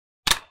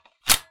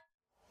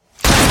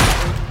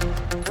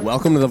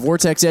Welcome to the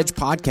Vortex Edge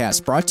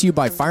podcast, brought to you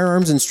by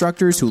firearms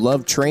instructors who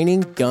love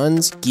training,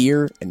 guns,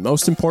 gear, and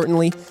most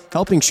importantly,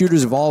 helping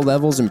shooters of all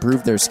levels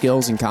improve their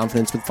skills and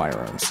confidence with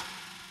firearms.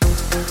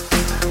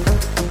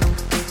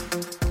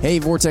 Hey,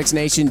 Vortex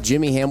Nation,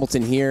 Jimmy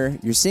Hamilton here.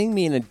 You're seeing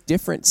me in a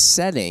different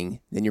setting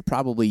than you're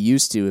probably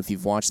used to if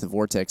you've watched the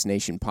Vortex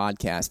Nation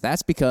podcast.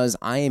 That's because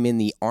I am in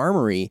the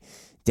armory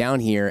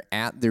down here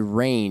at the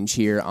range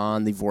here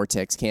on the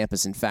Vortex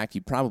campus. In fact,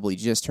 you probably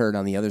just heard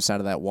on the other side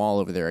of that wall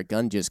over there a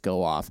gun just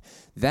go off.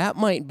 That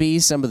might be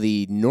some of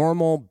the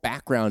normal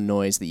background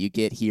noise that you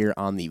get here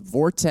on the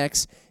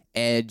Vortex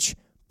Edge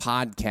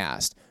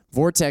podcast.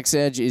 Vortex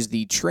Edge is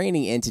the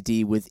training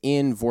entity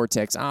within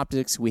Vortex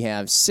Optics. We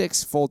have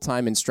 6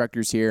 full-time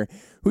instructors here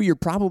who you're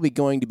probably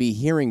going to be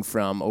hearing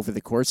from over the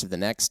course of the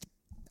next,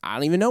 I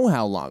don't even know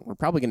how long. We're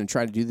probably going to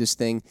try to do this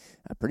thing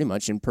pretty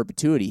much in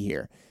perpetuity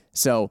here.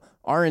 So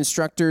our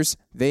instructors,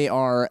 they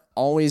are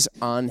always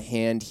on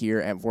hand here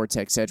at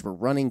Vortex Edge. We're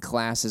running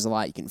classes a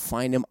lot. You can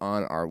find them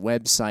on our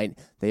website.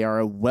 They are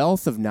a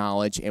wealth of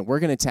knowledge, and we're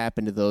going to tap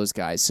into those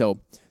guys. So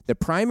the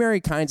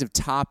primary kinds of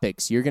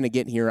topics you're going to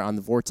get here on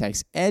the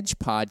Vortex Edge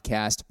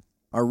podcast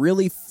are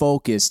really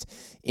focused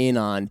in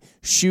on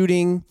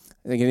shooting.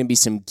 There's going to be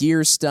some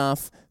gear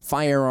stuff,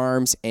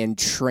 firearms, and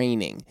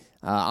training.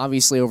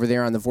 Obviously, over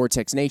there on the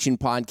Vortex Nation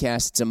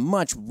podcast, it's a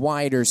much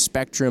wider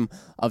spectrum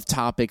of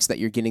topics that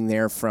you're getting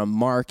there from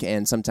Mark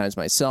and sometimes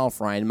myself,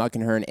 Ryan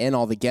Muckenhern, and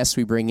all the guests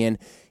we bring in.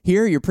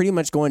 Here, you're pretty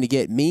much going to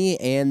get me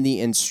and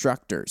the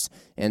instructors.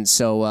 And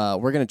so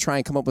we're going to try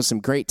and come up with some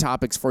great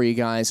topics for you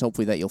guys,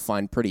 hopefully that you'll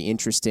find pretty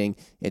interesting.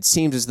 It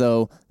seems as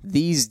though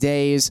these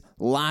days,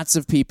 lots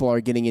of people are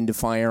getting into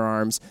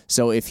firearms.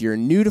 So if you're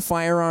new to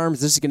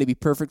firearms, this is going to be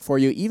perfect for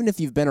you. Even if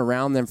you've been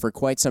around them for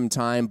quite some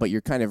time, but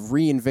you're kind of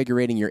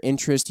reinvigorating your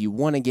interest, you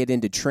want to get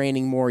into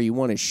training more, you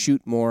want to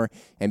shoot more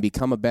and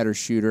become a better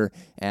shooter,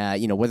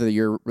 whether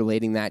you're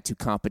relating that to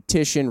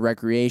competition,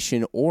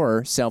 recreation,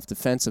 or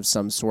self-defense of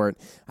some sort,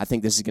 I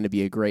think this is going to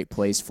be a great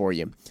place for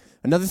you.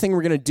 Another thing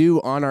we're going to do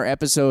on our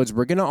episodes,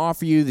 we're going to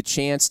offer you the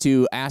chance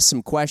to ask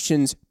some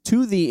questions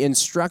to the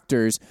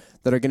instructors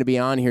that are going to be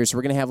on here. So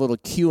we're going to have a little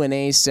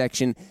Q&A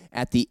section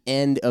at the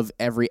end of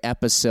every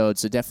episode.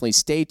 So definitely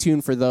stay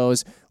tuned for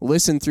those.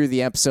 Listen through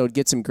the episode,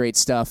 get some great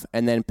stuff,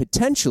 and then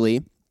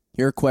potentially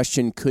your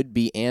question could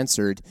be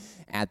answered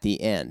at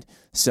the end.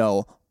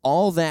 So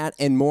all that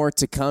and more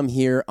to come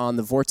here on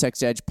the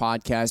Vortex Edge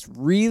podcast.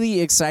 Really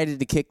excited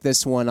to kick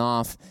this one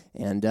off,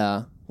 and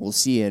we'll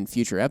see you in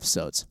future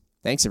episodes.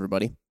 Thanks,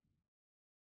 everybody.